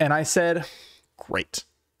 And I said, great,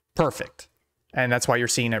 perfect. And that's why you're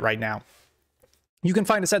seeing it right now. You can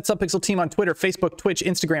find us at Subpixel Team on Twitter, Facebook, Twitch,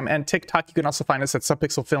 Instagram, and TikTok. You can also find us at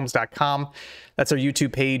subpixelfilms.com. That's our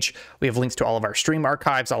YouTube page. We have links to all of our stream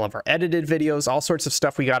archives, all of our edited videos, all sorts of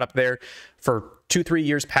stuff we got up there for 2-3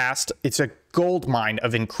 years past. It's a gold mine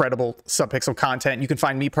of incredible Subpixel content. You can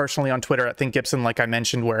find me personally on Twitter @ThinkGibson, like I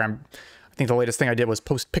mentioned, where I think the latest thing I did was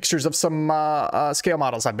post pictures of some scale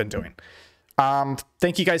models I've been doing.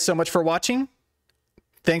 Thank you guys so much for watching.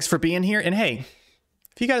 Thanks for being here. And hey,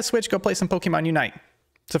 if you got a Switch, go play some Pokemon Unite.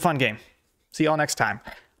 It's a fun game. See y'all next time.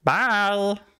 Bye.